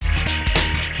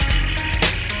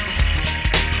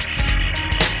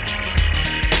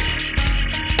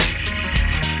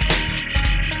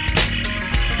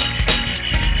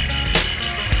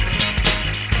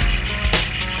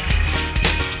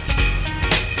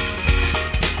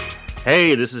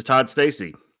Hey, this is Todd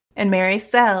Stacy, And Mary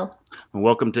Sell. and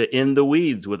welcome to In the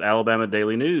Weeds with Alabama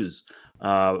Daily News.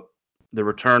 Uh, the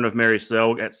return of Mary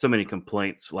Sell got so many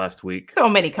complaints last week. So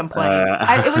many complaints.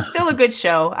 It was still a good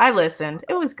show. I listened.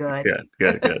 It was good.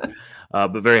 Good.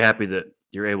 But very happy that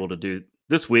you're able to do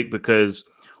this week because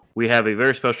we have a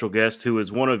very special guest who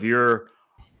is one of your,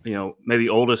 maybe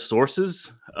oldest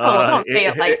sources. Don't say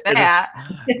it like that.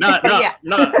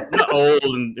 Not old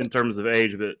in terms of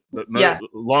age, but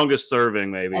longest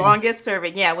serving maybe. Longest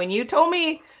serving. Yeah. When you told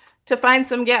me to find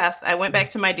some guests, I went back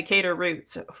to my Decatur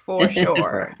roots for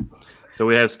sure. So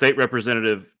we have State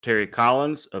Representative Terry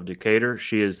Collins of Decatur.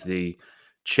 She is the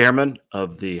chairman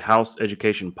of the House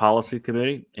Education Policy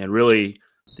Committee and really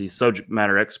the subject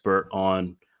matter expert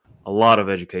on a lot of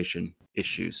education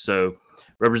issues. So,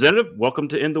 Representative, welcome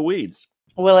to In the Weeds.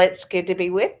 Well, it's good to be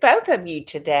with both of you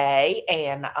today.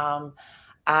 And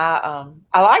I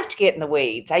like to get in the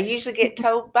weeds. I usually get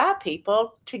told by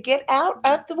people to get out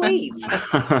of the weeds,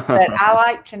 but I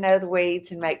like to know the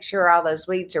weeds and make sure all those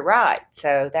weeds are right.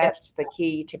 So that's the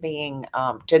key to being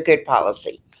to good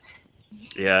policy.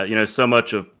 Yeah, so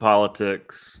much of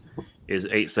politics is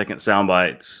 8-second sound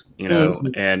bites,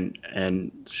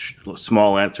 and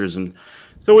small answers. And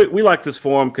so we like this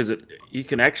forum because you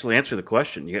can actually answer the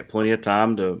question. You get plenty of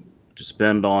time to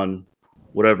spend on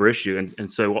whatever issue.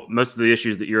 And so most of the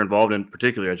issues that you're involved in,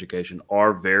 particularly education,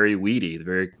 are very weedy,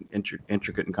 very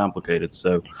intricate and complicated.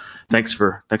 So thanks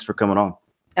for coming on.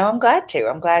 Oh, I'm glad to.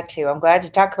 I'm glad to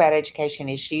talk about education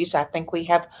issues. I think we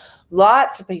have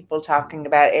lots of people talking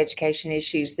about education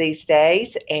issues these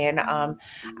days, and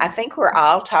I think we're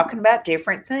all talking about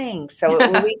different things. So it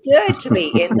will be good to be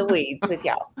in the weeds with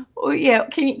y'all. Well, yeah.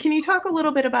 Can you talk a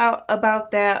little bit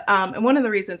about that? And one of the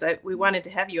reasons we wanted to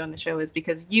have you on the show is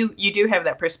because you do have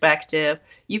that perspective.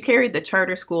 You carried the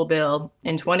charter school bill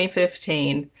in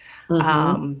 2015.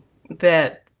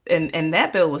 And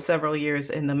that bill was several years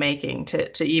in the making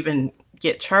to even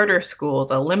get charter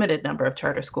schools, a limited number of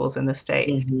charter schools in the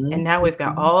state. And now we've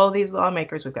got all these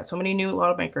lawmakers. We've got so many new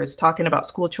lawmakers talking about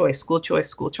school choice. And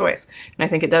I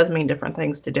think it does mean different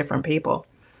things to different people.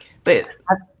 But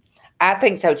I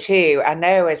think so too. I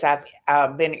know as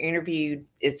I've been interviewed,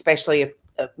 especially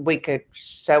a week or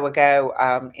so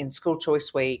ago in School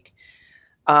Choice Week,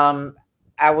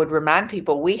 I would remind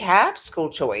people we have school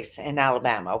choice in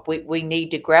Alabama. We need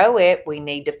to grow it. We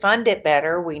need to fund it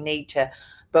better.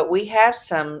 But we have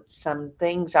some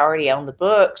things already on the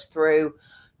books through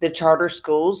the charter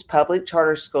schools, public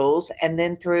charter schools, and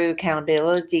then through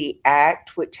Accountability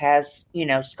Act, which has,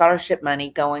 scholarship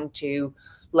money going to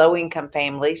low income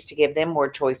families to give them more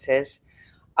choices.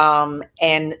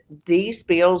 And these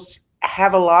bills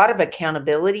have a lot of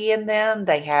accountability in them.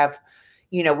 They have,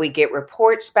 we get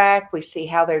reports back, we see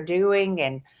how they're doing.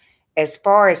 And as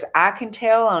far as I can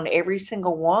tell on every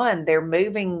single one, they're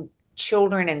moving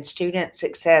children and student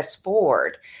success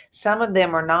forward. Some of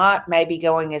them are not maybe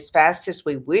going as fast as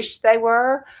we wish they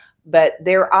were, but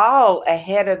they're all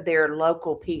ahead of their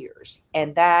local peers.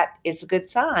 And that is a good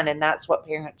sign. And that's what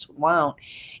parents want.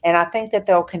 And I think that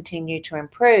they'll continue to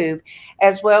improve,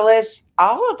 as well as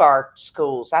all of our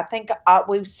schools. I think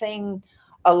we've seen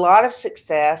a lot of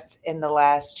success in the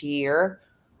last year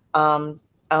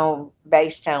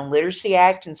based on Literacy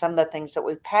Act and some of the things that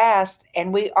we've passed.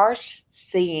 And we are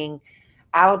seeing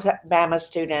Alabama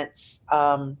students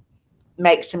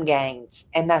make some gains.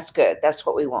 And that's good. That's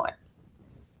what we want.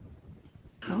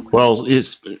 Okay. Well,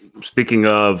 speaking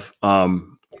of,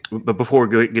 but before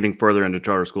getting further into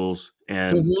charter schools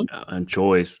and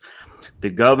choice, the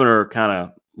governor kind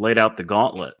of laid out the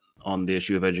gauntlet on the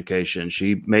issue of education.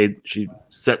 She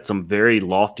set some very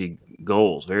lofty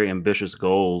goals, very ambitious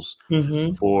goals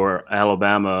for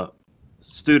Alabama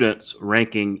students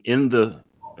ranking in the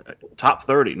top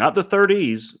 30, not the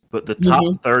 30s, but the top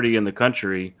 30 in the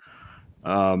country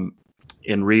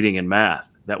in reading and math.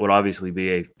 That would obviously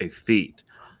be a feat.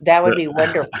 That would be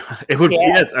wonderful. It would.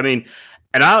 Yes. I mean,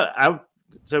 and I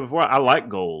said before, I like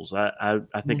goals. I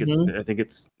think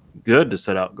it's good to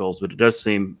set out goals, but it does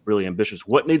seem really ambitious.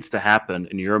 What needs to happen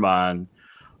in your mind?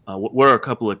 What are a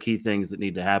couple of key things that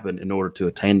need to happen in order to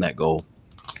attain that goal?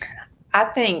 I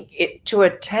think to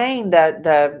attain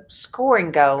the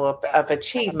scoring goal of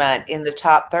achievement in the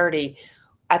top 30,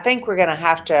 I think we're going to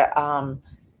have to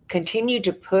continue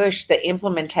to push the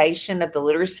implementation of the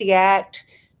Literacy Act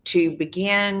to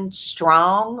begin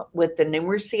strong with the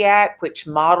Numeracy Act, which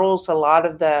models a lot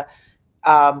of the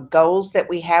goals that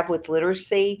we have with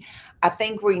literacy. I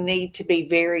think we need to be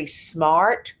very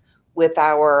smart with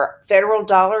our federal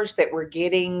dollars that we're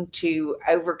getting to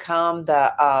overcome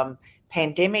the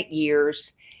pandemic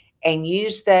years and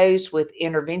use those with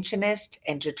interventionists,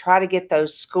 and to try to get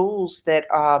those schools that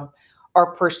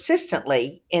are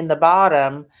persistently in the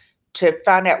bottom to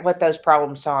find out what those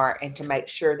problems are and to make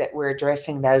sure that we're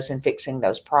addressing those and fixing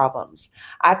those problems.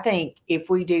 I think if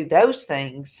we do those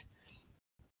things,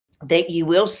 that you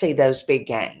will see those big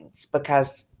gains,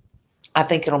 because I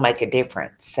think it'll make a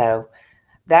difference. So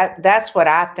that's what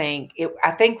I think.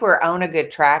 I think we're on a good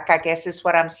track, I guess is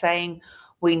what I'm saying.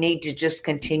 We need to just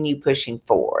continue pushing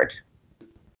forward.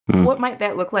 What might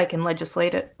that look like in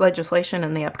legislation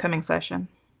in the upcoming session?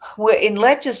 Well, in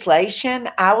legislation,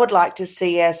 I would like to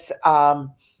see us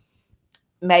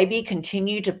maybe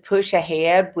continue to push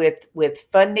ahead with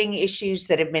funding issues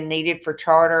that have been needed for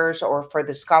charters or for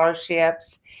the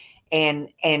scholarships, and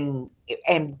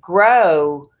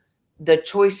grow the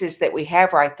choices that we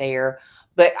have right there,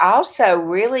 but also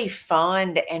really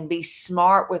fund and be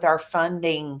smart with our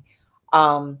funding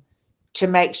to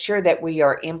make sure that we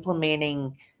are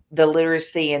implementing the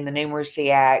Literacy and the Numeracy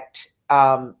Act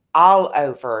all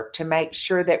over, to make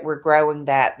sure that we're growing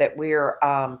that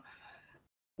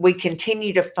we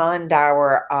continue to fund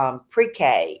our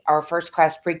pre-K, our first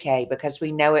class pre-K, because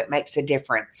we know it makes a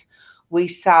difference. We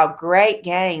saw great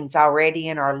gains already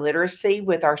in our literacy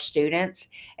with our students,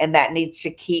 and that needs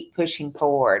to keep pushing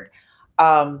forward.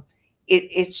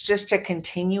 It's just a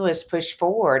continuous push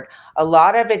forward. A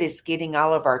lot of it is getting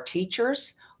all of our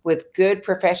teachers with good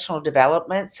professional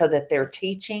development so that they're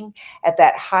teaching at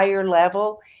that higher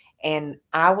level. And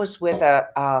I was with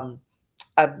a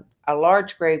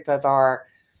large group of our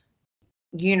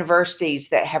universities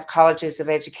that have colleges of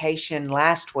education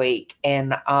last week,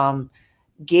 and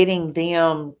getting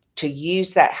them to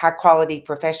use that high quality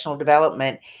professional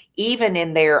development even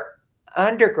in their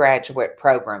undergraduate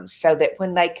programs, so that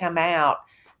when they come out,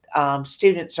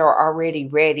 students are already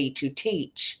ready to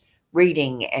teach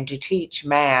reading and to teach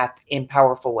math in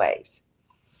powerful ways.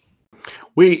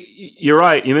 You're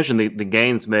right. You mentioned the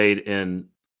gains made in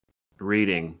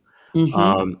reading.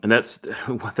 And that's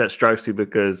what that strikes me,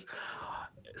 because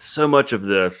so much of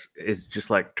this is just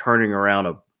like turning around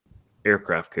a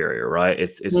aircraft carrier, right?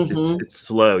 It's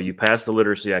slow. You passed the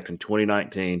Literacy Act in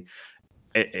 2019,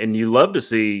 and you love to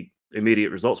see immediate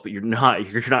results, but you're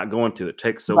not going to. It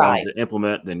takes so long to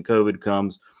implement. Then COVID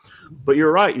comes. But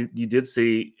you're right. You did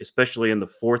see, especially in the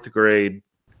fourth grade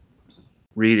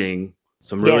reading,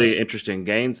 some really interesting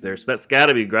gains there. So that's got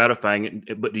to be gratifying.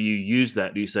 But do you use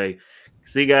that? Do you say,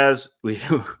 see, guys,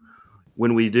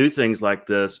 when we do things like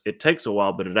this, it takes a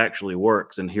while, but it actually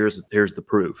works, and here's the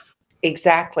proof.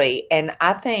 Exactly. And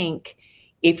I think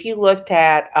if you looked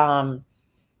at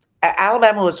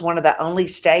Alabama was one of the only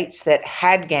states that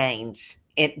had gains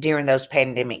during those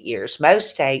pandemic years.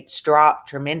 Most states dropped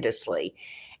tremendously.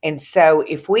 And so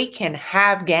if we can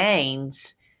have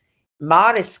gains,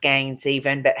 modest gains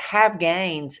even, but have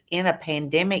gains in a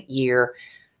pandemic year,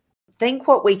 think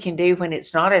what we can do when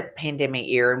it's not a pandemic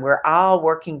year and we're all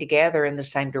working together in the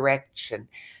same direction.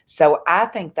 So I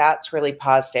think that's really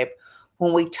positive.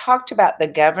 When we talked about the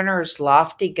governor's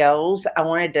lofty goals, I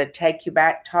wanted to take you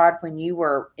back, Todd, when you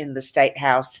were in the State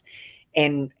House.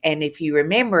 And if you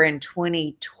remember, in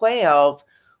 2012,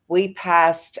 we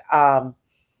passed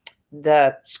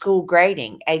the school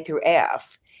grading A through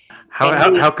F.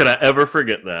 How could I ever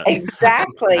forget that?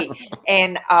 Exactly.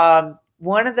 And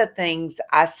one of the things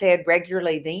I said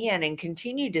regularly then, and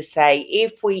continue to say,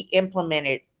 if we implement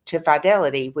it to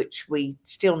fidelity, which we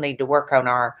still need to work on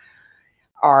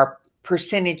our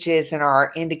percentages and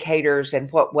our indicators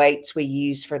and what weights we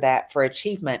use for that for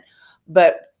achievement.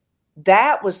 But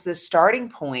that was the starting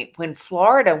point. When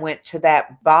Florida went to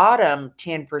that bottom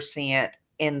 10%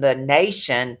 in the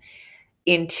nation,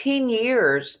 in 10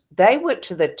 years, they went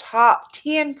to the top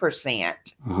 10%.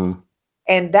 Mm-hmm.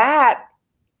 And that,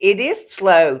 it is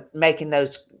slow making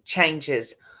those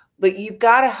changes, but you've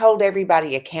got to hold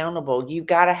everybody accountable. You've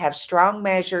got to have strong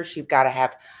measures. You've got to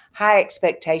have high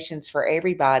expectations for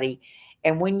everybody.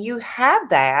 And when you have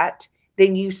that,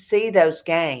 then you see those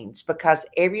gains, because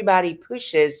everybody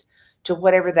pushes to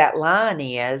whatever that line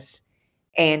is.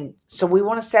 And so we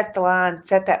want to set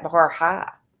that bar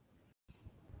high.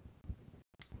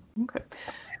 Okay.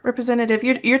 Representative,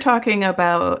 you're talking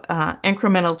about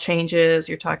incremental changes.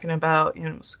 You're talking about,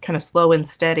 kind of slow and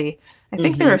steady. I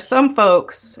think there are some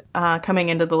folks coming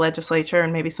into the legislature,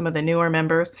 and maybe some of the newer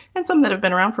members and some that have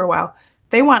been around for a while.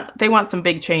 They want some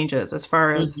big changes as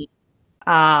far as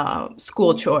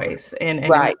school choice. And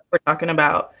we're talking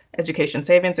about education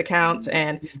savings accounts.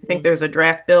 And I think there's a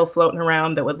draft bill floating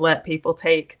around that would let people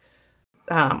take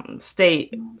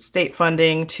state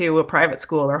funding to a private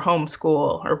school or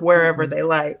homeschool or wherever they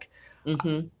like.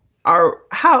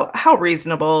 How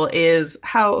reasonable is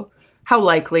how How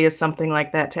likely is something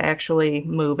like that to actually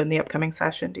move in the upcoming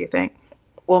session, do you think?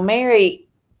 Well, Mary,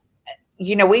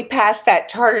 we passed that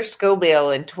charter school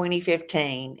bill in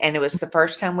 2015, and it was the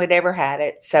first time we'd ever had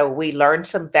it. So we learned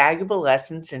some valuable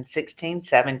lessons in 16,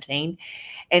 17.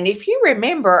 And if you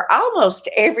remember, almost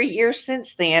every year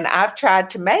since then, I've tried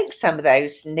to make some of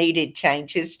those needed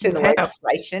changes to the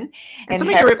legislation. And some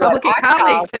of your Republican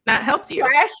colleagues have not helped you.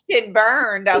 Crashed and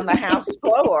burned on the House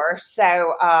floor.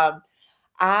 So,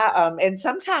 and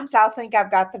sometimes I'll think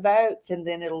I've got the votes and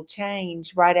then it'll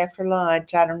change right after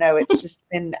lunch. I don't know. It's just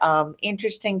been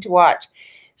interesting to watch.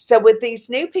 So with these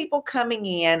new people coming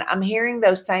in, I'm hearing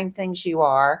those same things you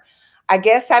are. I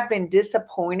guess I've been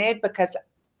disappointed because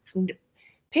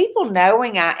people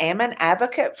knowing I am an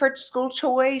advocate for school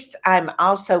choice. I'm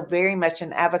also very much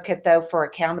an advocate, though, for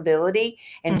accountability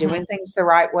and doing things the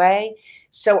right way.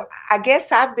 So I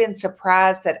guess I've been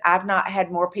surprised that I've not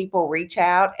had more people reach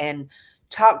out and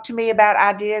talk to me about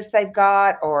ideas they've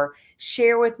got or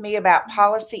share with me about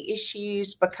policy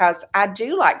issues, because I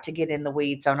do like to get in the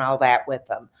weeds on all that with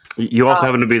them. You also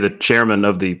happen to be the chairman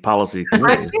of the policy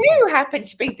committee. I do happen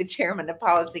to be the chairman of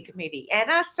policy committee, and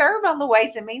I serve on the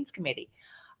Ways and Means committee.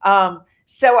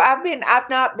 So I've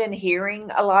not been hearing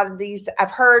a lot of these.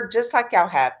 I've heard, just like y'all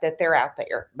have, that they're out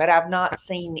there, but I've not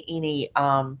seen any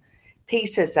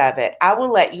pieces of it. I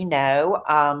will let you know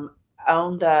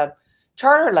on the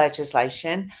charter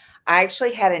legislation. I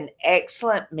actually had an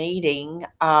excellent meeting.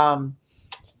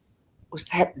 Was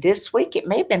that this week? It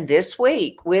may have been this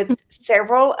week, with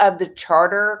several of the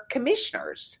charter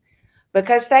commissioners,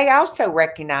 because they also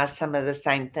recognize some of the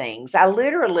same things. I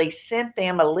literally sent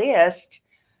them a list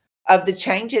of the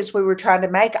changes we were trying to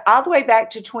make all the way back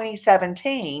to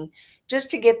 2017, just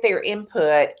to get their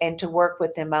input and to work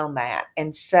with them on that.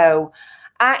 And so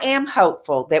I am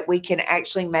hopeful that we can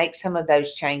actually make some of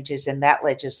those changes in that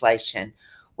legislation.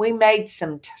 We made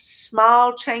some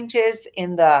small changes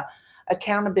in the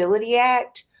Accountability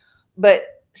Act, but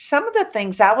some of the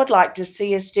things I would like to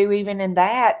see us do even in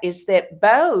that is that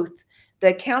both the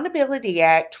Accountability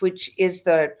Act, which is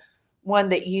the one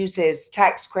that uses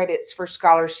tax credits for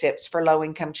scholarships for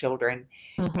low-income children,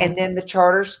 and then the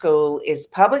charter school is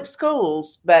public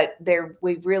schools, but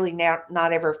we've really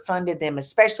not ever funded them,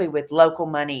 especially with local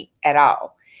money at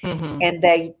all. And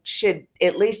they should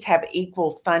at least have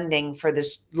equal funding for the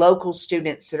local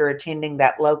students that are attending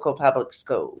that local public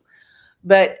school.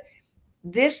 But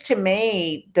this, to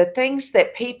me, the things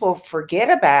that people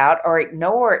forget about or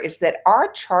ignore is that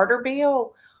our charter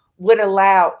bill would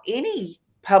allow any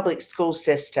public school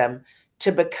system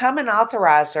to become an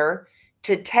authorizer,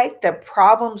 to take the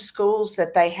problem schools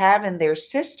that they have in their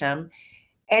system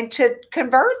and to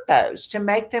convert those, to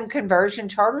make them conversion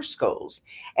charter schools,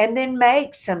 and then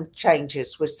make some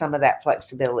changes with some of that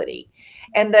flexibility.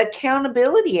 And the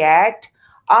Accountability Act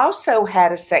also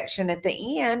had a section at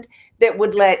the end that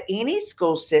would let any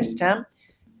school system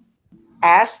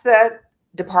ask the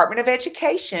Department of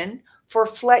Education for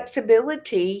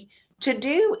flexibility to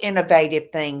do innovative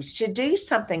things, to do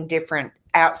something different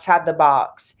outside the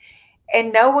box.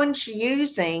 And no one's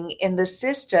using in the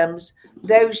systems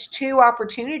those two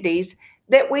opportunities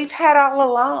that we've had all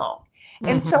along.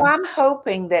 And so I'm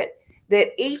hoping that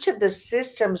each of the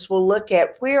systems will look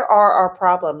at where are our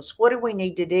problems, what do we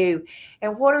need to do,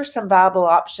 and what are some viable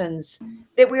options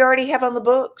that we already have on the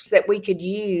books that we could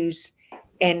use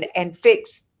and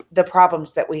fix the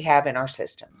problems that we have in our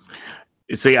systems.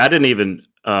 See, I didn't even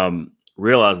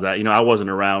realize that. I wasn't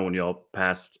around when y'all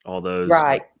passed all those.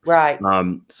 Right.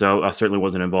 So I certainly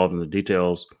wasn't involved in the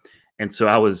details. And so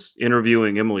I was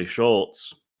interviewing Emily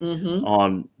Schultz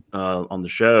on the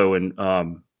show, and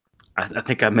I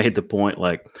think I made the point,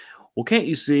 like, well, can't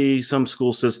you see some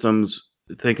school systems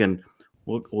thinking,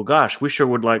 well, gosh, we sure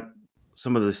would like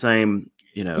some of the same,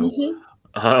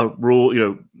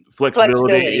 rule,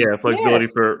 flexibility. Yeah, flexibility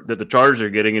for that the charters are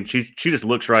getting. And she just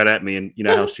looks right at me, and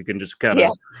how she can just kind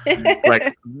of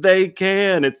like, they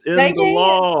can, it's in the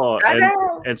law.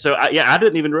 And so I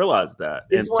didn't even realize that.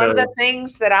 It's one of the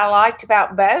things that I liked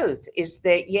about both is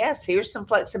that, yes, here's some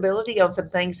flexibility on some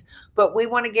things, but we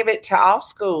want to give it to all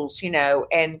schools,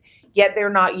 and yet they're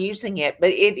not using it.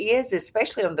 But it is,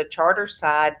 especially on the charter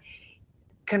side,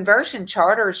 conversion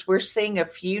charters, we're seeing a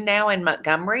few now in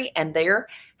Montgomery, and they're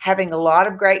having a lot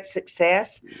of great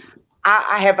success.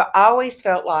 I have always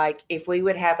felt like if we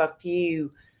would have a few,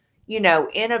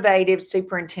 innovative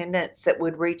superintendents that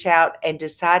would reach out and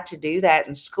decide to do that,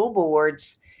 and school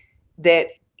boards, that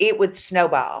it would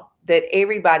snowball, that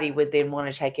everybody would then want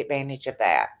to take advantage of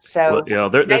that. So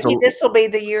maybe this will be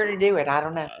the year to do it. I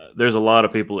don't know. There's a lot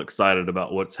of people excited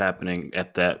about what's happening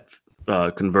at that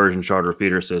conversion charter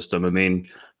feeder system. I mean,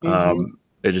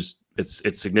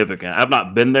 It's significant. I've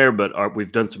not been there, but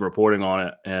we've done some reporting on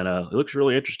it, and it looks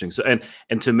really interesting. So,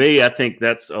 and to me, I think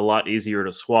that's a lot easier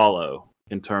to swallow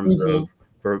in terms of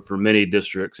for many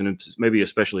districts, and maybe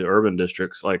especially urban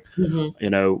districts. Like,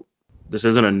 this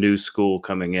isn't a new school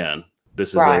coming in. This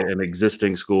is an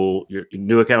existing school.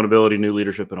 New accountability, new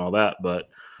leadership, and all that. But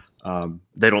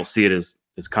they don't see it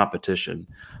as competition.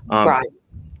 Right.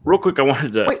 Real quick, I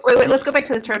wanted to wait. Let's go back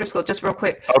to the charter school just real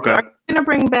quick. Okay. So are you going to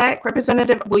bring back,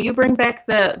 Representative? Will you bring back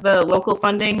the local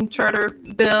funding charter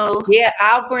bill? Yeah,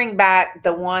 I'll bring back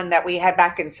the one that we had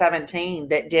back in 2017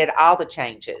 that did all the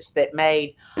changes, that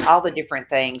made all the different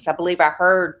things. I believe I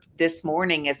heard this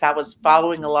morning as I was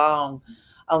following along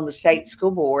on the state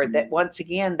school board that once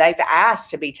again they've asked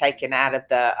to be taken out of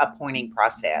the appointing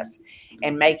process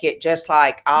and make it just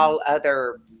like all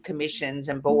other commissions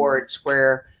and boards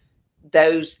where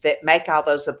those that make all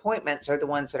those appointments are the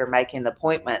ones that are making the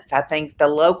appointments. I think the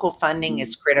local funding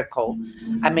is critical.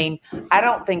 I mean, I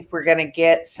don't think we're going to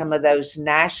get some of those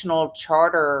national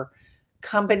charter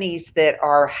companies that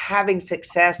are having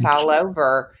success all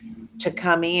over to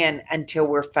come in until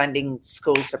we're funding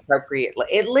schools appropriately,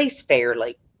 at least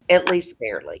fairly.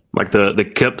 Like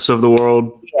the KIPS of the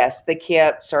world. Yes, the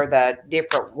KIPS or the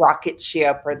different rocket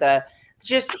ship or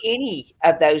just any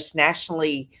of those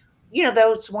nationally,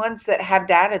 those ones that have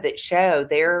data that show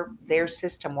their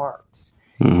system works.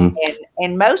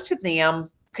 And most of them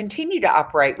continue to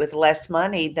operate with less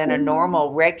money than a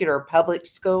normal regular public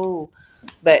school,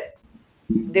 but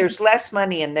there's less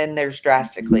money and then there's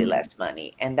drastically less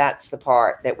money. And that's the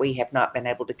part that we have not been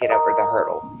able to get over the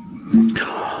hurdle.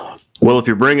 Well, if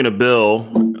you're bringing a bill,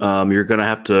 you're going to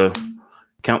have to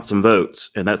count some votes.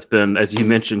 And that's been, as you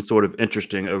mentioned, sort of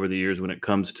interesting over the years when it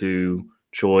comes to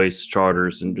choice,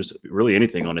 charters, and just really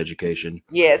anything on education.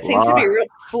 Yeah, it seems to be a real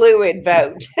fluid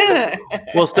vote.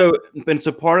 Well, so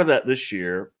part of that this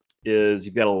year is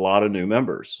you've got a lot of new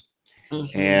members.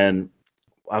 And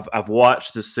I've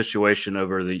watched this situation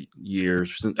over the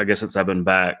years, since I've been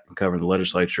back and covering the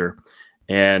legislature,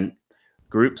 and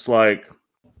groups like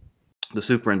the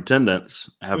superintendents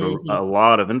have a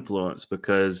lot of influence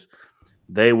because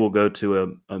they will go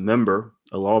to a member,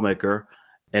 a lawmaker,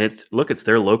 and it's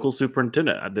their local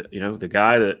superintendent, the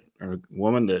guy or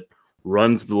woman that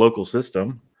runs the local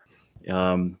system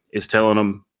is telling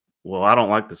them, well, I don't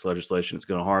like this legislation. It's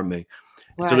going to harm me.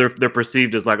 Right. So they're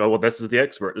perceived as like, oh, well, this is the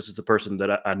expert. This is the person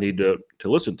that I need to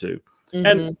listen to.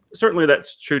 And certainly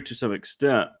that's true to some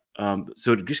extent.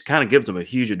 So it just kind of gives them a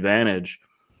huge advantage.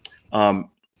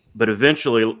 But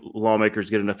eventually lawmakers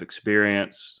get enough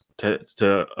experience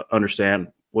to understand,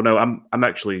 well, no, I'm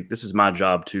actually, this is my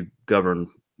job to govern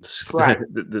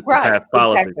the past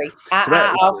policy. Exactly. So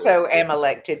I also am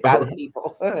elected by the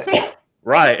people.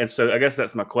 Right. And so I guess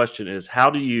that's my question is, how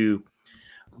do you,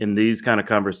 in these kind of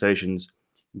conversations,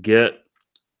 get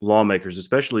lawmakers,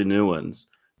 especially new ones,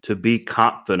 to be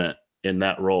confident in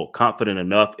that role, confident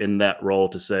enough in that role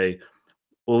to say,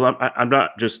 well, I'm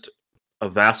not just a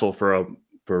vassal for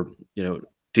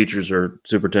teachers or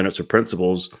superintendents or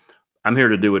principals. I'm here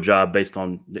to do a job based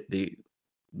on the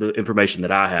information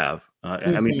that I have.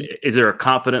 I mean, is there a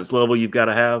confidence level you've got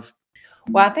to have?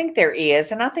 Well, I think there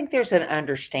is. And I think there's an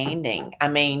understanding. I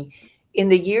mean, in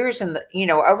the years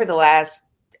over the last,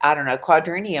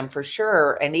 quadrennium for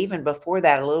sure. And even before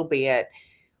that a little bit,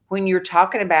 when you're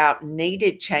talking about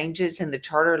needed changes in the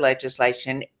charter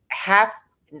legislation, I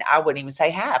wouldn't even say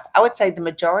half. I would say the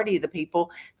majority of the people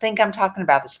think I'm talking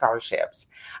about the scholarships.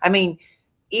 I mean,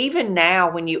 even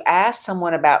now, when you ask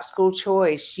someone about school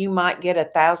choice, you might get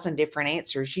 1,000 different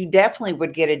answers. You definitely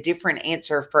would get a different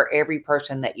answer for every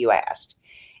person that you asked.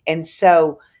 And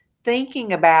so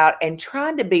thinking about and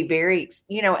trying to be very,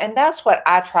 and that's what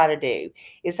I try to do,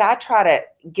 is I try to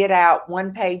get out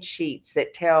one-page sheets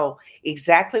that tell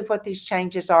exactly what these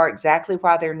changes are, exactly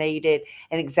why they're needed,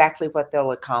 and exactly what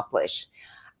they'll accomplish.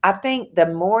 I think the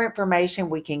more information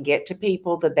we can get to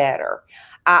people, the better.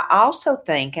 I also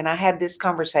think, and I had this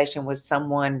conversation with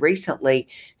someone recently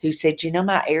who said,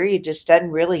 my area just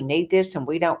doesn't really need this and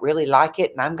we don't really like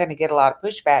it and I'm going to get a lot of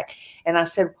pushback. And I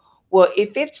said, well,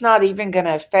 if it's not even going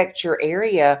to affect your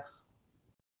area,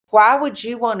 why would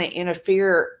you want to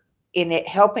interfere in it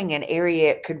helping an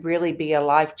area? It could really be a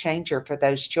life changer for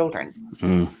those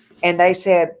children. And they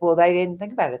said, well, they didn't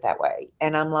think about it that way.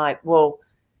 And I'm like, well,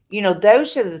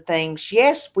 those are the things.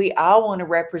 Yes, we all want to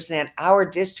represent our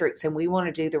districts and we want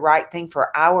to do the right thing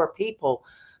for our people,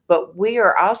 but we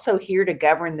are also here to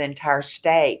govern the entire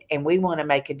state and we want to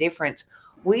make a difference.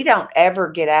 We don't ever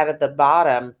get out of the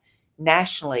bottom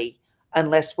nationally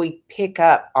unless we pick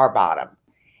up our bottom.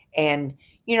 And,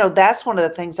 that's one of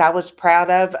the things I was proud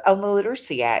of on the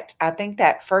Literacy Act. I think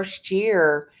that first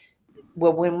year,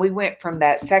 well, when we went from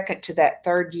that second to that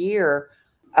third year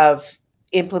of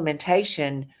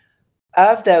implementation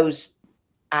of those,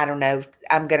 I don't know,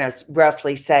 I'm going to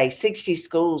roughly say 60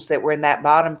 schools that were in that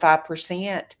bottom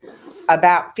 5%,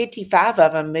 about 55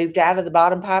 of them moved out of the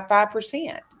bottom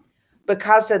 5%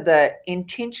 because of the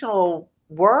intentional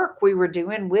work we were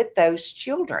doing with those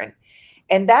children.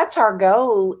 And that's our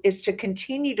goal, is to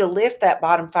continue to lift that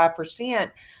bottom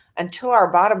 5% until our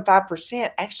bottom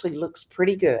 5% actually looks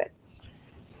pretty good.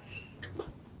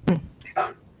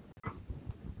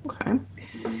 Okay.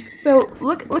 So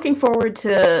looking forward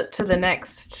to the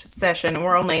next session.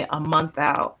 We're only a month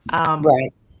out.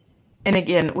 Right. And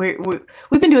again, we've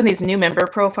been doing these new member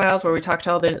profiles where we talk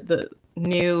to all the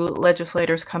new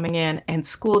legislators coming in, and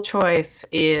school choice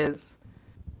is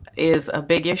a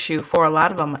big issue for a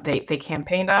lot of them. They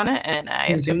campaigned on it, and I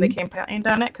assume they campaigned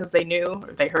on it because they knew,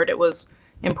 or they heard it was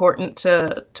important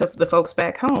to the folks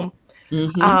back home.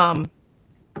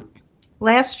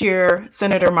 Last year,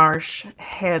 Senator Marsh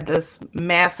had this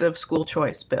massive school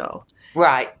choice bill.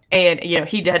 Right. And,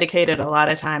 he dedicated a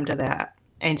lot of time to that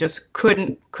and just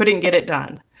couldn't get it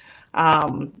done. I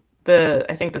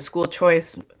think the school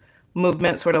choice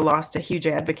movement sort of lost a huge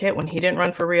advocate when he didn't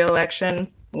run for re-election,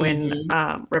 when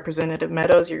Representative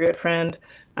Meadows, your good friend,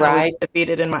 was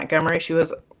defeated in Montgomery. She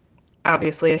was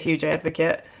obviously a huge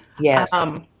advocate. Yes.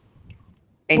 And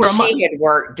she had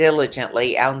worked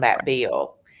diligently on that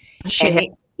bill.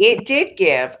 It did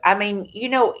give, I mean,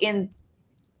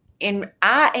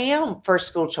 I am for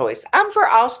school choice. I'm for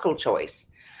all school choice.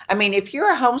 I mean, if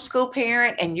you're a homeschool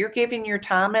parent and you're giving your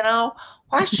time and all,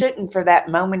 why shouldn't, for that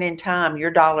moment in time,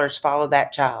 your dollars follow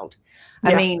that child?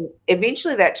 I mean,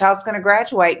 eventually that child's going to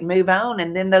graduate and move on,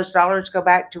 and then those dollars go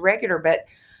back to regular. But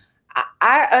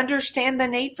I understand the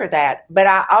need for that. But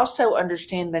I also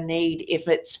understand the need, if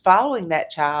it's following that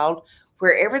child,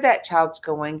 wherever that child's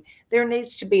going, there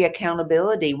needs to be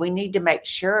accountability. We need to make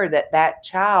sure that that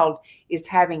child is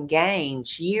having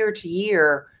gains year to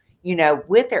year,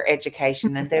 with their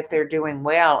education, and that they're doing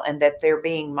well, and that they're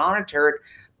being monitored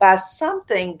by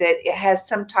something that has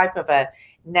some type of a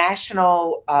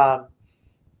national,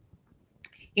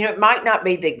 it might not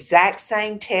be the exact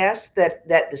same test that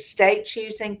the state's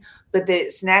using, but that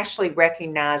it's nationally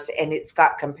recognized and it's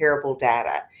got comparable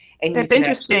data. And that's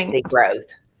interesting. See growth.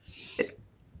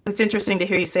 It's interesting to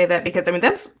hear you say that, because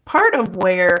that's part of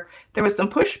where there was some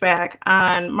pushback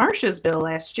on Marsh's bill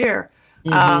last year.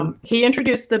 He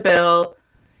introduced the bill,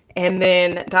 and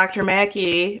then Dr.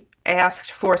 Mackey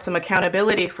asked for some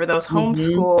accountability for those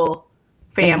homeschool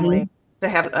families to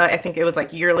have, I think it was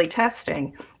like yearly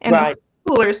testing. And the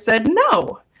schoolers said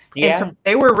no. And so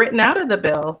they were written out of the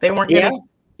bill. They weren't going to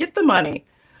get the money.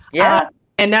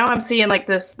 And now I'm seeing like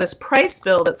this price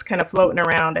bill that's kind of floating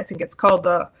around. I think it's called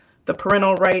the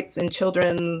Parental Rights in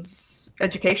Children's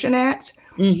Education Act.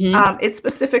 It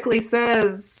specifically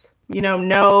says,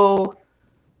 no,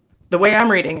 the way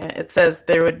I'm reading it, it says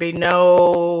there would be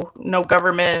no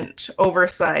government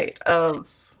oversight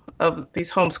of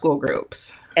these homeschool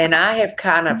groups. And I have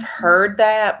kind of heard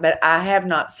that, but I have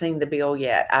not seen the bill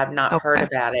yet. I've not heard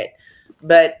about it.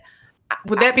 But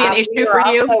would that be an issue for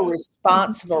you? We're also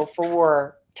responsible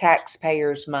for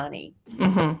taxpayers' money,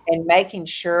 and making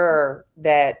sure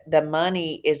that the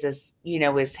money is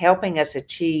helping us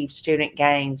achieve student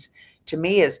gains, to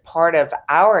me, is part of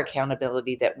our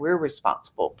accountability that we're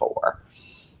responsible for.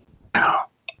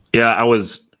 Yeah, I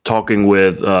was talking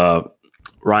with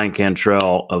Ryan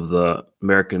Cantrell of the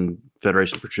American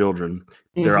Federation for Children.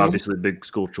 They're obviously a big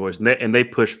school choice, and they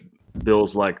push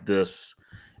bills like this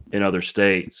in other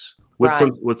states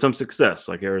with some success,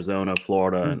 like Arizona,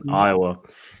 Florida, and Iowa.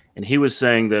 And he was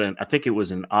saying that, I think it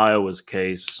was in Iowa's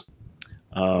case,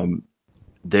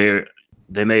 they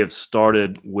may have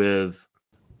started with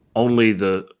only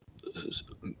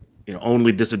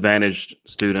only disadvantaged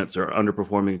students or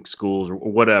underperforming schools or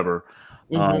whatever.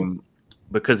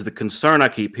 Because the concern I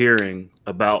keep hearing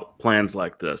about plans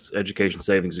like this, education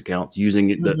savings accounts,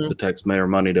 using the taxpayer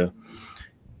money to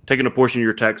taking a portion of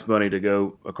your tax money to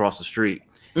go across the street,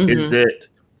 is that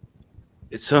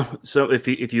it's so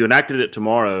if you enacted it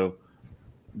tomorrow,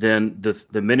 then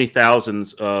the many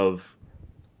thousands of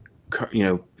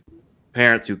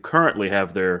parents who currently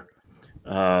have their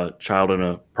child in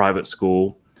a private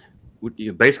school would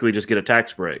basically just get a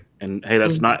tax break. And hey,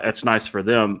 that's nice for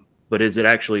them, but is it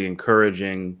actually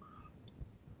encouraging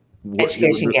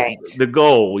education gains? The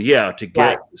goal, to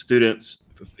get students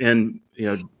in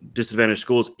disadvantaged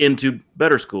schools into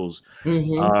better schools.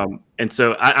 And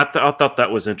so I thought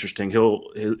that was interesting.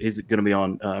 He's going to be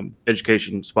on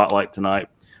Education Spotlight tonight,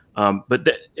 But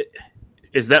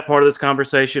is that part of this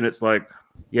conversation? It's like,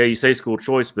 yeah, you say school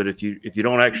choice, but if you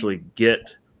don't actually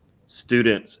get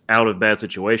students out of bad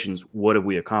situations, what have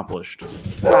we accomplished?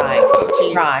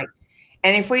 Right.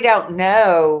 And if we don't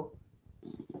know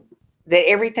that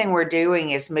everything we're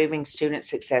doing is moving student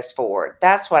success forward,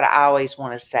 that's what I always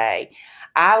want to say.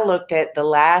 I looked at the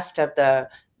last of the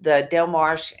Del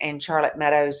Marsh and Charlotte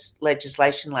Meadows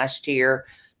legislation last year,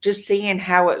 just seeing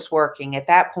how it's working. At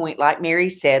that point, like Mary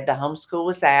said, the homeschool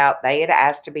was out. They had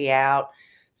asked to be out.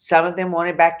 Some of them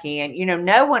wanted back in.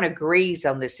 No one agrees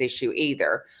on this issue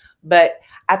either. But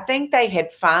I think they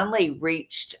had finally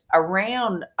reached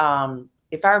around,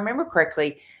 if I remember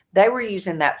correctly, they were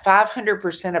using that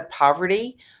 500% of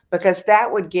poverty, because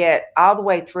that would get all the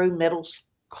way through middle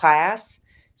class.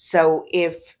 So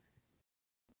if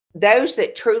those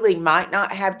that truly might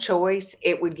not have choice,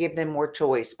 it would give them more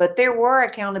choice. But there were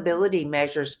accountability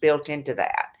measures built into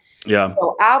that. Yeah.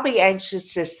 So I'll be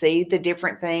anxious to see the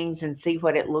different things and see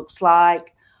what it looks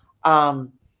like.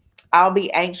 I'll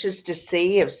be anxious to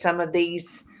see if some of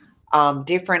these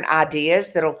different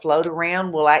ideas that'll float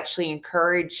around will actually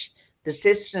encourage the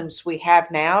systems we have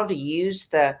now to use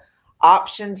the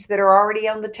options that are already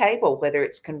on the table, whether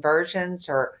it's conversions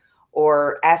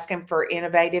or asking for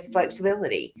innovative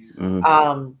flexibility.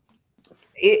 Mm-hmm.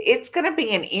 It's going to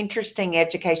be an interesting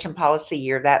education policy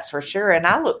year, that's for sure. And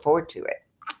I look forward to it.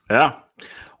 Yeah,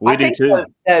 we do too.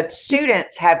 The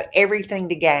students have everything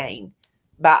to gain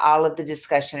by all of the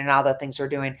discussion and all the things we're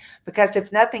doing, because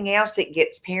if nothing else, it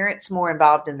gets parents more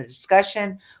involved in the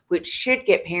discussion, which should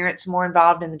get parents more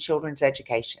involved in the children's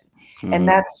education. Mm-hmm. And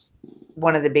that's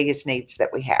one of the biggest needs that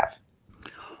we have.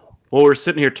 Well, we're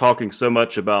sitting here talking so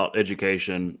much about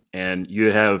education, and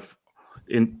you have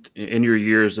in your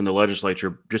years in the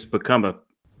legislature just become a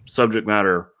subject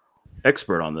matter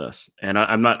expert on this. And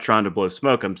I'm not trying to blow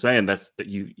smoke. I'm saying that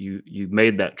you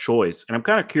made that choice, and I'm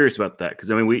kind of curious about that,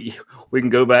 because I mean we can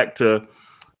go back to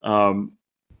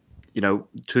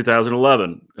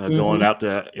 2011 mm-hmm. going out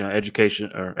to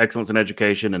education or excellence in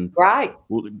education, and right,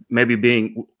 maybe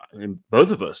being both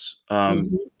of us.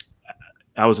 Mm-hmm.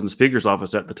 I was in the speaker's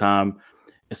office at the time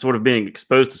and sort of being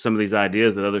exposed to some of these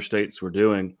ideas that other states were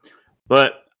doing.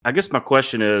 But I guess my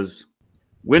question is,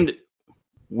 when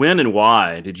and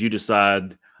why did you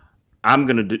decide I'm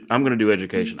going to do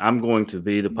education? I'm going to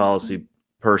be the policy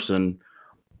person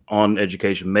on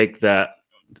education, make that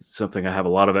something I have a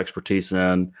lot of expertise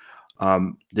in.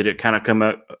 Did it kind of come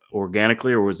out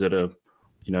organically, or was it a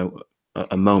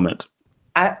moment?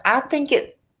 I think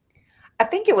it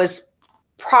was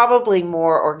probably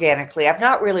more organically. I've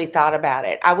not really thought about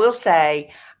it. I will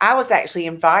say I was actually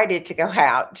invited to go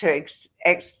out to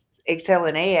Excel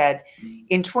in Ed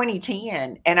in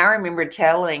 2010. And I remember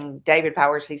telling David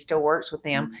Powers, he still works with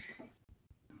them,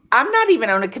 I'm not even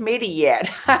on a committee yet.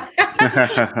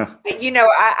 I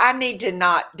need to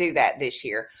not do that this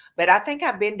year. But I think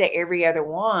I've been to every other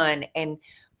one. And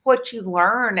what you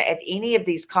learn at any of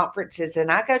these conferences,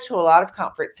 and I go to a lot of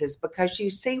conferences, because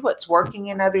you see what's working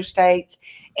in other states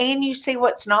and you see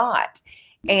what's not.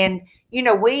 And,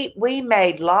 we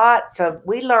learned lots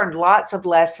of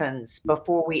lessons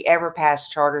before we ever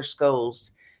passed charter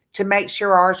schools to make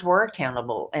sure ours were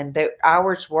accountable and that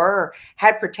ours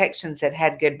had protections that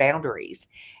had good boundaries.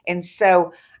 And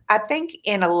so I think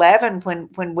in 2011,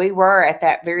 when we were at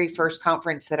that very first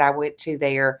conference that I went to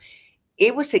there,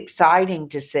 it was exciting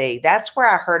to see. That's where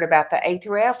I heard about the A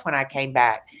through F when I came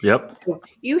back. Yep.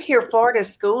 You hear Florida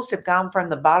schools have gone from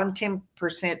the bottom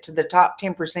 10% to the top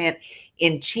 10%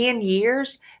 in 10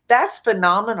 years. That's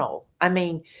phenomenal. I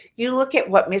mean, you look at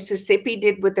what Mississippi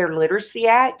did with their Literacy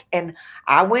Act, and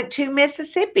I went to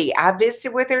Mississippi. I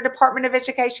visited with their Department of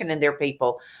Education and their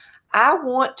people. I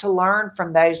want to learn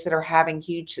from those that are having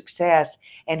huge success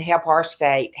and help our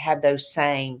state have those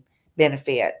same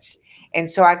benefits. And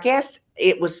so I guess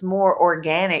it was more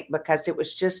organic, because it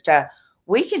was just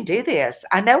we can do this.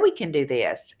 I know we can do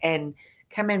this, and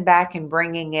coming back and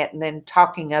bringing it and then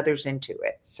talking others into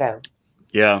it. So,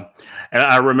 yeah. And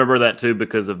I remember that too,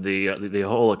 because of the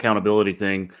whole accountability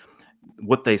thing.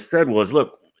 What they said was,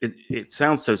 look, it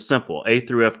sounds so simple. A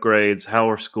through F grades, how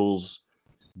are schools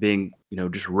being,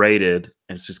 just rated?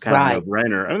 And it's just kind of a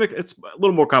no-brainer. I mean, it's a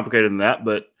little more complicated than that,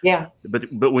 but yeah.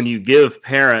 But when you give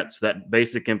parents that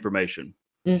basic information,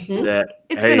 mm-hmm. that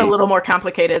it's been a little more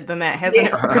complicated than that, hasn't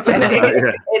it?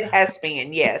 Yeah. It has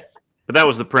been, yes. But that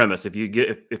was the premise.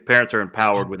 If parents are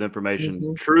empowered with information,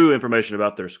 mm-hmm. true information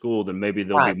about their school, then maybe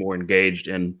they'll be more engaged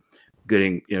in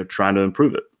getting, trying to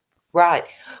improve it. Right.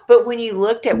 But when you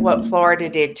looked at what Florida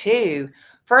did too,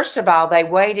 first of all, they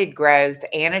weighted growth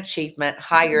and achievement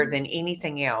higher than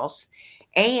anything else.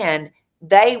 And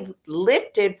they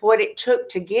lifted what it took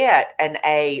to get an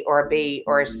A or a B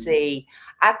or a C.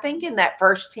 I think in that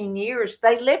first 10 years,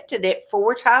 they lifted it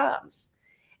 4 times.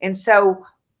 And so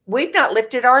we've not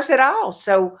lifted ours at all.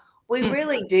 So we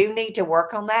really do need to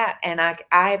work on that. And I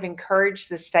have encouraged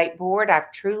the state board.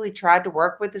 I've truly tried to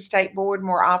work with the state board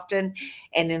more often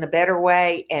and in a better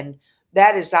way. And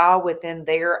that is all within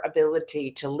their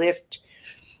ability to lift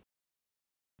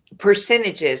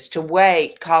percentages, to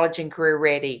weight college and career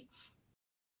ready,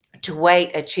 to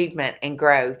weight achievement and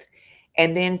growth.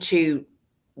 And then to,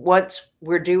 once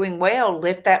we're doing well,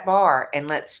 lift that bar and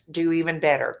let's do even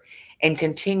better. And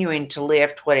continuing to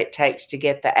lift what it takes to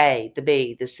get the A, the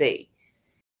B, the C.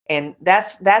 And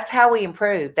that's how we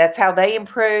improve. That's how they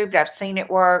improved. I've seen it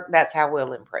work. That's how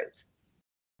we'll improve.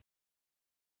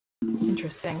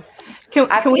 Interesting.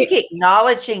 I think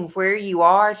acknowledging where you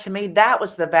are, to me, that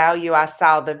was the value I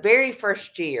saw the very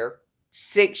first year,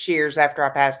 6 years after I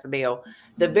passed the bill.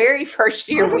 The very first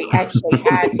year we actually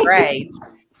had grades.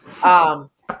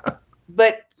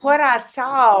 But what I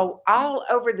saw all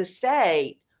over the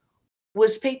state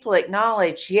was people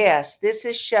acknowledge, yes, this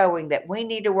is showing that we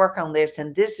need to work on this,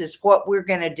 and this is what we're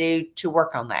going to do to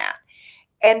work on that.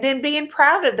 And then being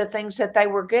proud of the things that they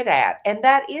were good at. And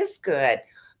that is good.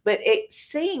 But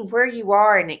seeing where you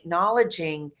are and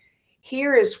acknowledging,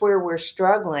 here is where we're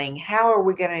struggling. How are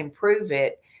we going to improve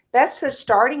it? That's the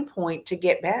starting point to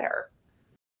get better.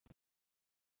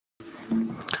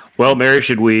 Well, Mary,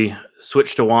 should we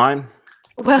switch to wine?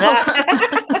 Well,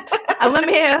 let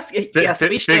me ask. Yes,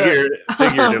 we should.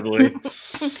 Figuratively.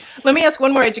 Let me ask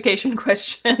one more education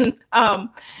question.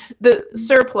 The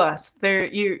surplus. There,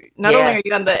 you not only are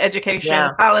you on the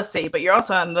education policy, but you're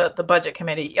also on the budget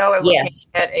committee. Y'all are looking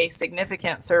at a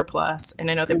significant surplus, and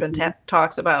I know there've been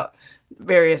talks about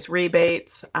various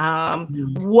rebates.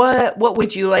 What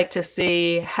would you like to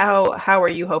see? How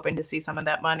are you hoping to see some of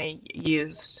that money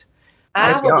used?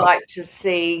 I would like to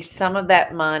see some of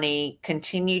that money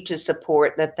continue to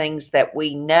support the things that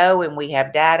we know and we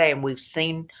have data and we've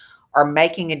seen are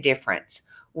making a difference.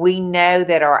 We know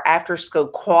that our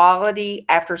quality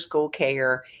after school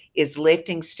care is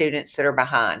lifting students that are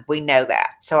behind. We know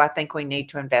that. So I think we need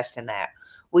to invest in that.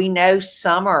 We know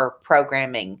summer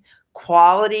programming,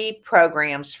 quality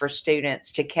programs for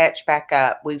students to catch back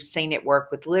up. We've seen it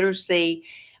work with literacy.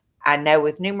 I know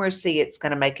with numeracy, it's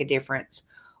going to make a difference.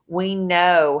 We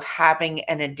know having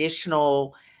an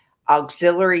additional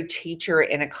auxiliary teacher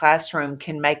in a classroom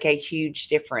can make a huge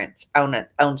difference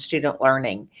on student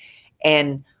learning.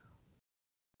 And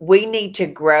we need to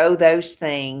grow those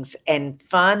things and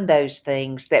fund those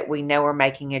things that we know are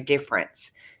making a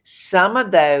difference. Some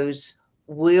of those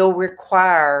will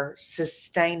require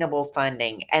sustainable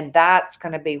funding, and that's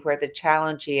going to be where the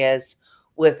challenge is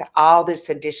with all this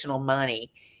additional money.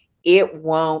 It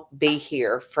won't be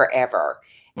here forever.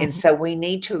 And so we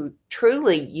need to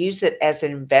truly use it as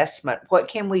an investment. What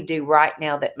can we do right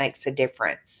now that makes a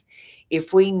difference?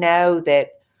 If we know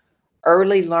that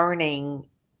early learning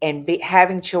and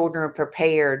having children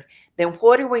prepared, then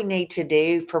what do we need to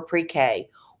do for pre-K?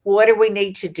 What do we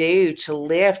need to do to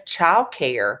lift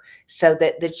childcare so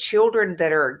that the children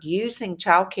that are using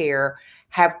childcare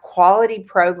have quality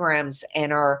programs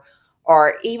and are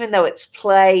even though it's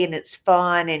play and it's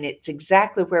fun and it's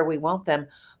exactly where we want them,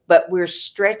 but we're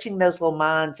stretching those little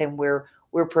minds and we're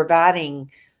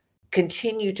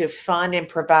continue to fund and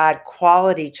provide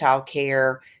quality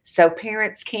childcare so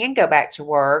parents can go back to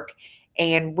work,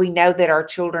 and we know that our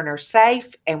children are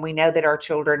safe and we know that our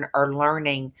children are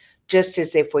learning just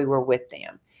as if we were with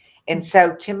them. And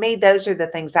so to me, those are the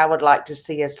things I would like to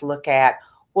see us look at.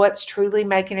 What's truly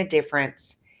making a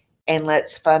difference, and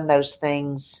let's fund those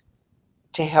things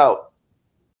to help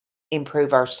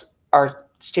improve our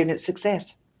student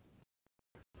success.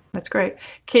 That's great.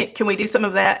 Can we do some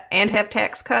of that and have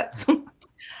tax cuts?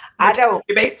 I don't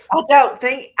think,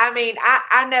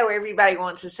 I know everybody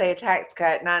wants to say a tax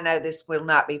cut, and I know this will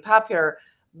not be popular,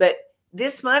 but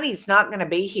this money's not going to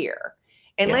be here.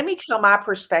 And let me tell my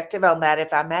perspective on that,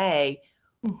 if I may.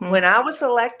 When I was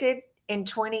elected in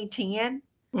 2010,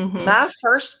 my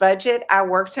first budget I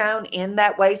worked on in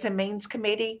that Ways and Means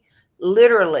Committee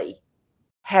literally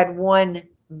had $1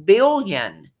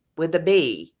 billion with a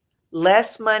B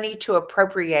less money to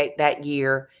appropriate that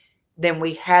year than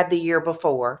we had the year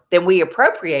before, than we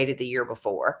appropriated the year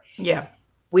before. Yeah.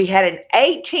 We had an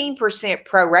 18%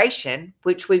 proration,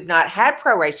 which we've not had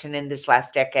proration in this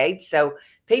last decade. So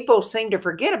people seem to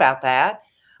forget about that,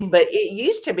 but it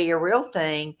used to be a real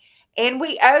thing. And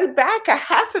we owed back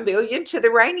 $500 million to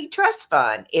the Rainy Trust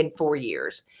Fund in 4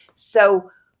 years. So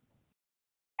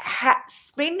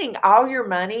spending all your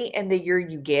money in the year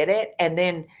you get it, and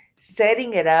then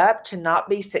setting it up to not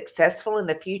be successful in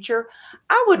the future,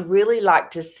 I would really like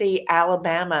to see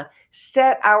Alabama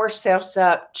set ourselves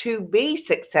up to be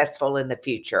successful in the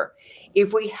future.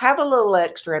 If we have a little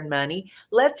extra money,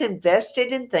 let's invest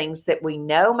it in things that we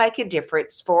know make a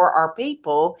difference for our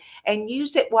people and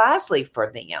use it wisely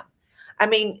for them. I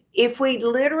mean, if we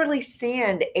literally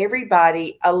send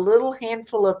everybody a little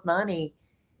handful of money,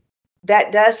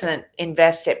 that doesn't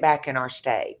invest it back in our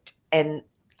state. And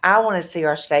I want to see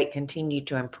our state continue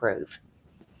to improve.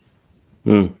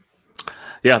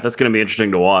 Yeah, that's going to be interesting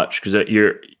to watch, because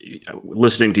you're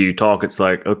listening to you talk. It's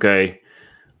like, okay,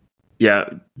 yeah,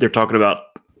 they're talking about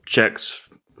checks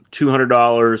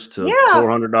 $200 to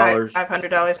 $400,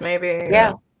 $500 maybe.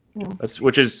 Yeah.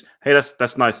 Which is, hey,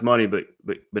 that's nice money, but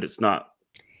it's not.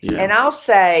 You know. And I'll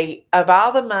say, of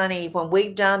all the money, when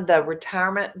we've done the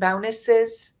retirement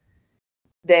bonuses,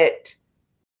 that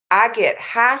I get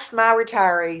half my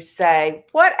retirees say,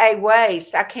 what a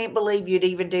waste. I can't believe you'd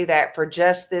even do that for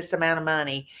just this amount of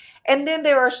money. And then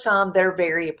there are some that are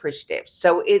very appreciative.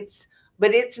 So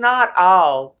but it's not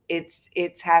all, it's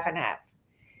half and half.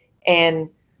 And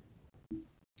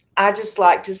I just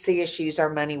like to see us use our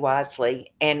money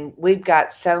wisely. And we've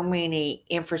got so many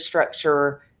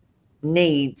infrastructure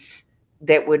needs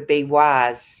that would be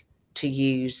wise to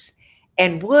use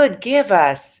and would give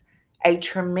us a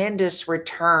tremendous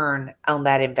return on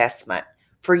that investment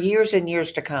for years and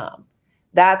years to come.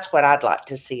 That's what I'd like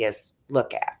to see us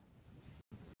look at.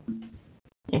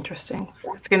 Interesting.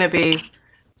 It's going to be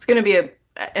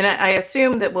and I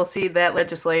assume that we'll see that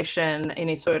legislation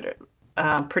any sort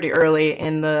of pretty early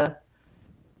in the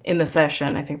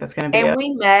session. I think that's going to be. And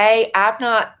we may.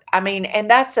 And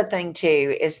that's the thing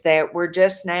too, is that we're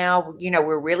just now.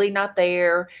 We're really not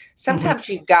there. Sometimes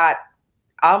you've got.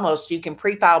 Almost you can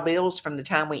pre-file bills from the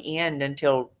time we end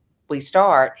until we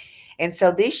start. And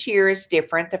so this year is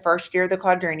different. The first year of the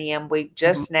quadrennium, we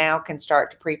just now can start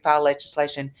to pre-file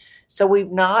legislation. So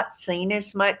we've not seen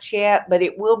as much yet, but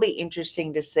it will be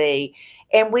interesting to see.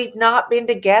 And we've not been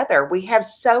together. We have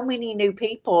so many new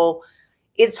people.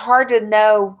 It's hard to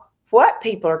know what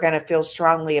people are going to feel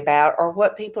strongly about or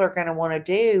what people are going to want to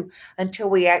do until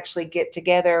we actually get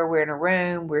together. We're in a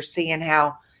room. We're seeing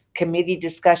how committee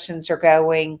discussions are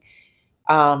going.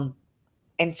 And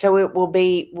so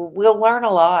we'll learn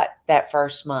a lot that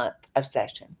first month of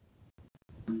session.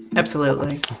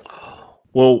 Absolutely.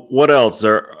 Well, what else? We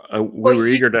were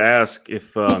eager to ask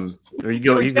if you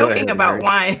were joking about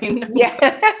wine.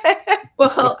 Yeah.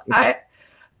 Well,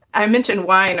 I mentioned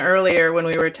wine earlier when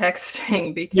we were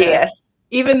texting because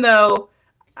even though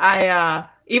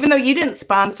you didn't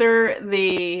sponsor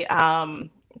the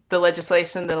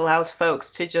legislation that allows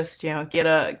folks to just, get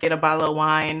a bottle of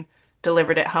wine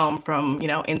delivered at home from,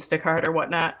 Instacart or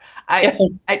whatnot.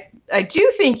 I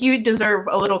do think you deserve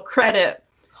a little credit.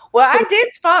 Well, I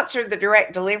did sponsor the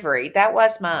direct delivery. That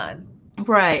was mine.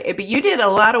 Right. But you did a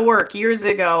lot of work years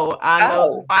ago on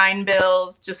those wine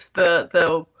bills, just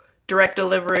the direct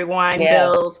delivery wine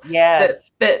bills.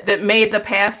 Yes. That made the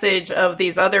passage of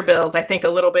these other bills, I think,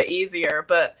 a little bit easier.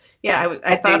 But yeah,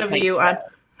 I thought of you on.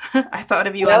 I thought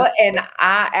of you. Well, and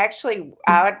I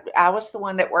was the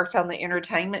one that worked on the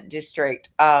entertainment district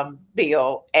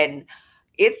bill, and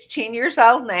it's 10 years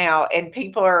old now, and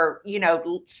people are,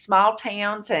 small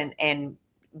towns and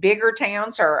bigger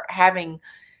towns are having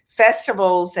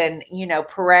festivals and,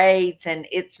 parades, and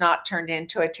it's not turned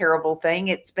into a terrible thing.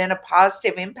 It's been a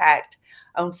positive impact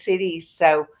on cities.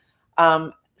 So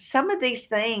some of these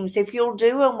things, if you'll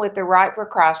do them with the right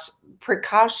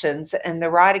precautions and the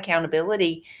right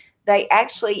accountability, they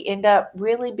actually end up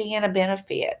really being a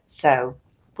benefit. So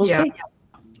we'll see.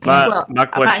 My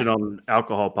question on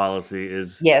alcohol policy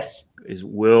is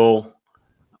will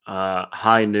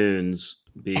high noons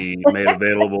be made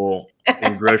available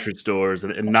in grocery stores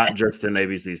and not just in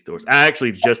ABC stores? I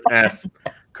actually just asked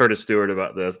Curtis Stewart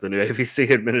about this, the new ABC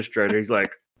administrator. He's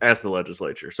like, ask the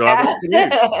legislature. So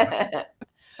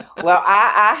well,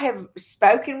 I have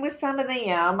spoken with some of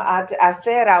them. I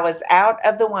said I was out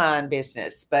of the wine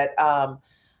business, but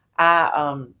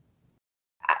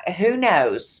who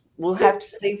knows? We'll have to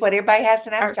see what everybody has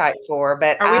an appetite for.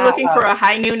 But are we looking for a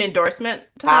high noon endorsement?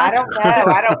 I don't know.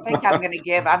 I don't think I'm going to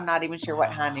give. I'm not even sure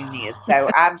what high noon is, so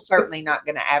I'm certainly not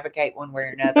going to advocate one way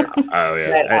or another. Oh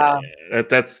yeah, but,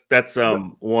 that's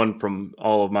one from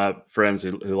all of my friends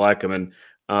who like them, and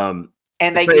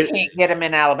you can't get them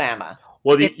in Alabama.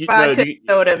 Well,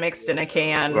 soda mixed in a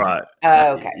can, right?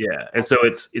 Oh, okay. Yeah, and so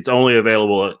it's only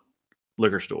available at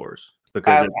liquor stores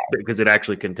because it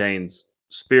actually contains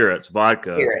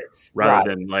vodka, rather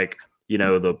than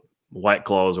the White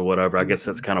Claws or whatever. I guess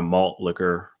that's kind of malt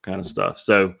liquor kind of stuff.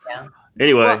 So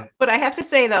Anyway. Well, but I have to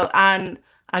say though, on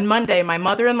Monday, my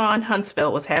mother-in-law in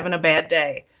Huntsville was having a bad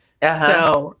day.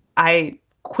 So I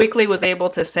quickly was able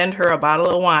to send her a bottle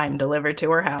of wine delivered to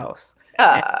her house.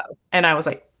 And I was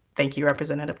like, thank you,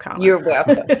 Representative Collins. You're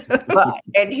welcome.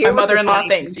 And here my mother-in-law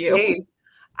thanks you. Too.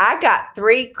 I got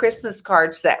 3 Christmas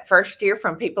cards that first year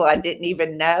from people I didn't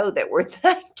even know that were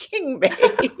thanking me.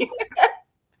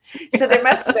 So there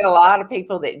must have been a lot of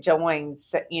people that joined,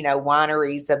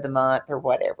 wineries of the month or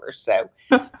whatever. So,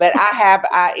 but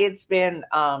it's been,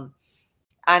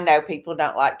 I know people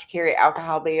don't like to carry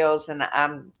alcohol bills, and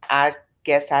I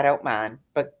guess I don't mind,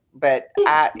 but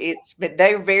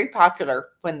they're very popular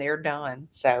when they're done.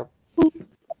 So,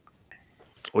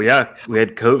 well, yeah, we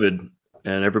had COVID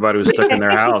and everybody was stuck in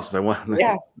their house.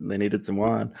 They needed some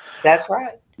wine. That's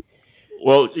right.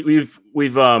 Well, we've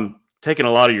taken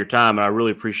a lot of your time, and I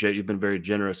really appreciate you've been very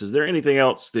generous. Is there anything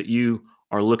else that you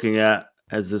are looking at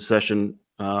as this session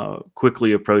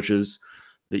quickly approaches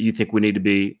that you think we need to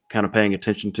be kind of paying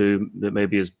attention to that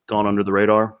maybe has gone under the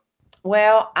radar?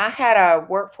 Well, I had a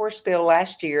workforce bill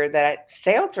last year that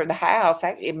sailed through the House.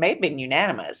 It may have been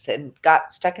unanimous and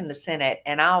got stuck in the Senate,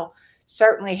 and I'll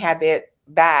certainly have it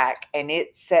back. And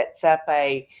it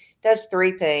does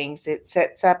 3 things. It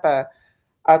sets up a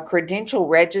credential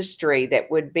registry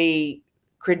that would be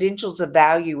credentials of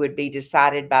value would be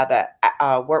decided by the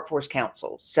Workforce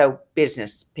Council, so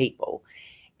business people.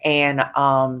 And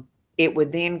it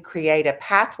would then create a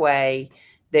pathway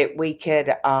that we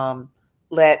could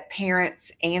let parents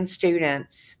and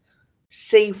students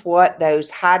see what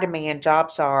those high demand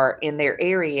jobs are in their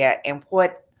area and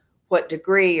what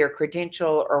degree or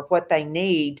credential or what they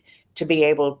need to be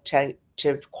able to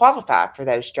qualify for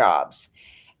those jobs.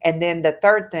 And then the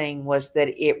third thing was that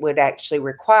it would actually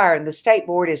require, and the state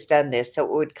board has done this, so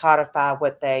it would codify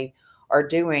what they are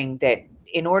doing, that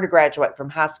in order to graduate from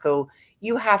high school,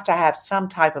 you have to have some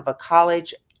type of a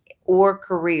college or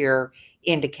career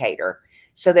indicator,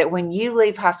 so that when you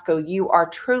leave high school, you are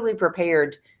truly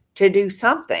prepared to do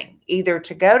something, either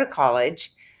to go to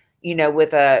college,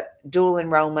 with a dual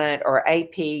enrollment or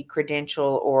AP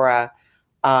credential or a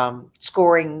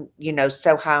scoring,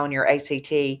 so high on your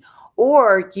ACT,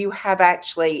 or you have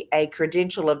actually a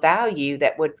credential of value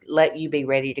that would let you be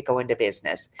ready to go into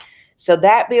business. So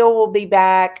that bill will be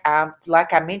back.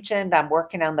 Like I mentioned, I'm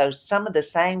working on some of the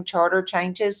same charter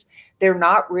changes. They're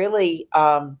not really,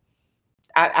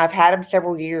 I've had them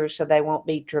several years, so they won't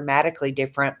be dramatically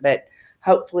different, but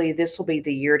hopefully this will be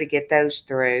the year to get those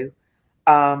through.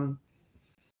 And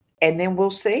then we'll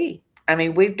see. I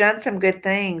mean, we've done some good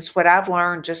things. What I've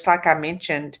learned, just like I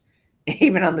mentioned,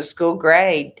 even on the school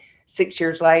grade, 6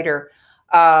 years later,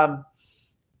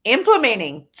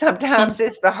 implementing sometimes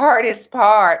is the hardest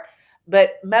part,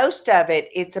 but most of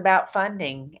it's about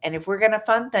funding. And if we're going to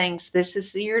fund things, this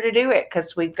is the year to do it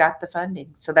because we've got the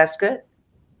funding. So that's good.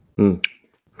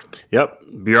 Yep.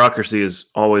 Bureaucracy is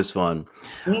always fun.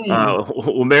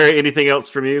 Well, Mary, anything else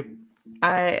from you?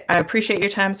 I appreciate your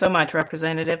time so much,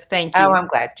 Representative. Thank you. Oh, I'm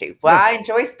glad to. Well, I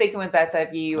enjoy speaking with both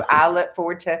of you. I look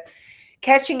forward to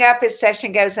catching up as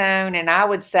session goes on. And I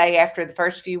would say after the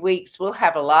first few weeks, we'll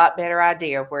have a lot better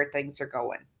idea of where things are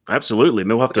going. Absolutely.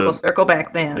 We'll circle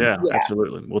back then. Yeah,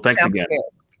 absolutely. Well, thanks again.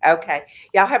 Good. Okay.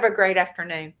 Y'all have a great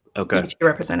afternoon. Okay. You too,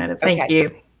 Representative. Thank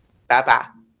you. Bye-bye.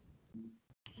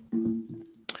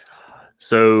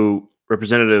 So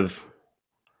Representative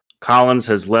Collins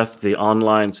has left the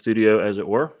online studio, as it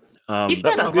were. He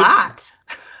said a lot.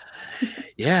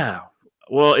 Yeah.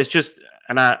 Well, it's just,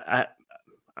 and I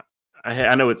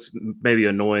know it's maybe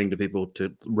annoying to people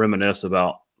to reminisce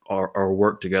about our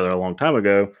work together a long time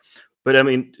ago, but I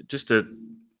mean, just to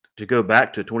go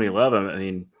back to 2011, I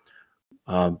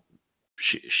mean,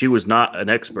 she was not an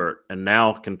expert, and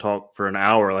now can talk for an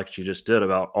hour like she just did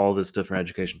about all this different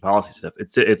education policy stuff.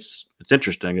 It's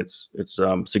interesting. It's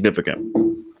significant.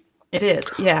 It is,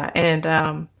 yeah,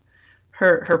 and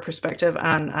her perspective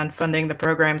on funding the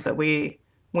programs that we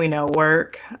know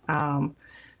work.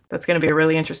 That's going to be a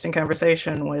really interesting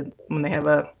conversation when they have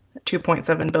a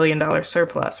 $2.7 billion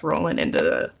surplus rolling into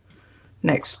the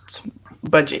next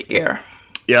budget year.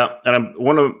 Yeah, and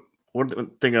one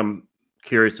thing I'm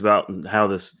curious about and how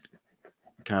this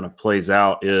kind of plays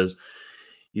out is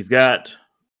you've got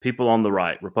people on the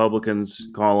right, Republicans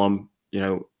call them,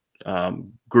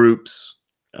 groups,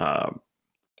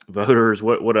 voters,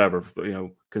 whatever,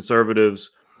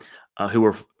 conservatives who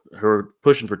are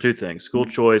pushing for 2 things: school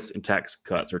choice and tax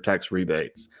cuts or tax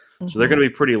rebates. Mm-hmm. So they're going to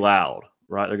be pretty loud,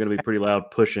 right? They're going to be pretty loud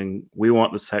pushing, we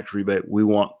want this tax rebate, we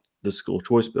want the school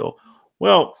choice bill.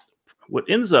 Well, what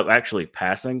ends up actually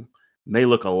passing may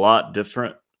look a lot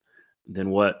different than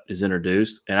what is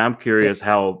introduced. And I'm curious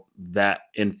how that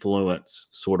influence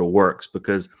sort of works,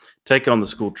 because take on the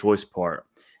school choice part.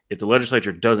 If the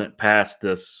legislature doesn't pass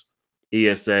this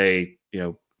ESA,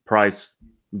 price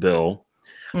bill,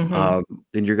 then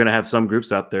you're going to have some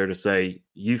groups out there to say,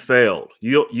 you failed.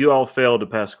 You all failed to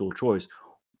pass school choice,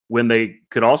 when they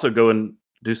could also go and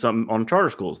do something on charter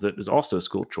schools that is also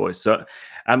school choice. So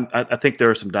I think there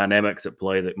are some dynamics at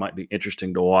play that might be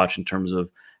interesting to watch in terms of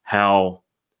how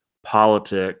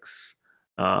politics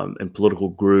and political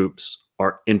groups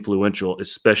are influential,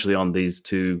 especially on these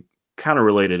two kind of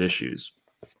related issues.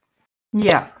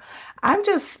 Yeah.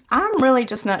 I'm really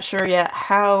just not sure yet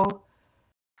how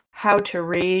to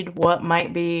read what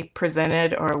might be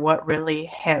presented or what really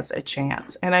has a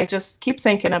chance. And I just keep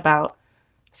thinking about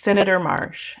Senator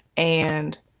Marsh,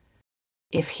 and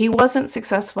if he wasn't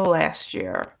successful last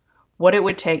year, what it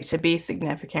would take to be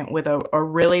significant with a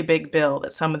really big bill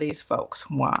that some of these folks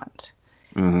want.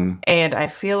 And I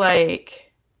feel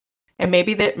like, and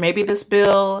maybe this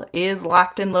bill is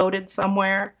locked and loaded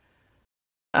somewhere,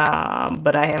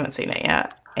 but I haven't seen it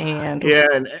yet. And yeah,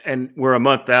 and we're a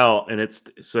month out, and it's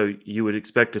so you would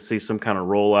expect to see some kind of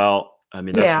rollout. I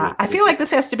mean, that's I feel like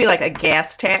this has to be like a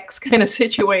gas tax kind of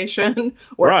situation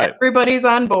where everybody's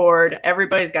on board,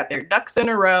 everybody's got their ducks in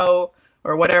a row,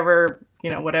 or whatever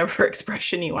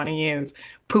expression you want to use,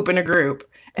 poop in a group,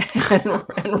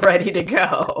 and ready to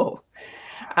go,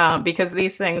 because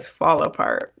these things fall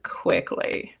apart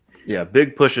quickly. Yeah,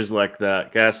 big pushes like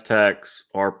that, gas tax,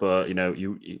 ARPA.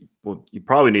 You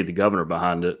probably need the governor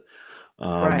behind it,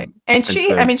 right? And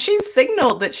she's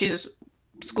signaled that she's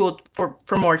school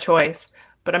for more choice,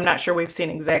 but I'm not sure we've seen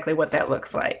exactly what that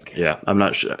looks like. Yeah, I'm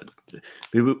not sure.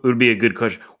 It would be a good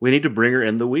question. We need to bring her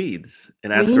in the weeds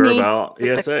and ask her about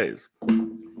ESAs.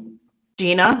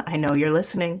 Gina, I know you're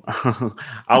listening.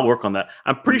 I'll work on that.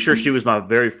 I'm pretty sure she was my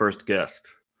very first guest.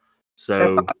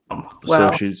 So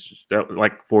she's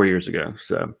like 4 years ago.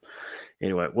 So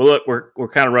anyway, well, look, we're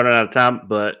kind of running out of time,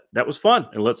 but that was fun.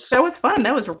 And that was fun.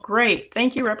 That was great.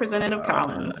 Thank you, Representative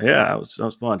Collins. Yeah, it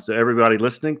was fun. So everybody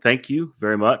listening, thank you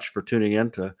very much for tuning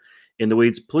in to In the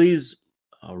Weeds. Please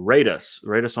rate us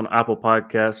on Apple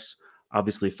Podcasts,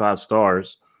 obviously 5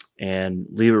 stars, and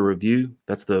leave a review.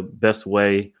 That's the best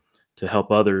way to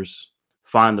help others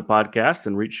find the podcast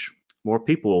and reach more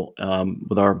people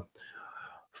with our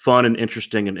fun and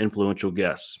interesting and influential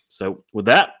guests. So with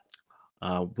that,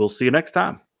 we'll see you next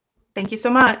time. Thank you so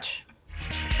much.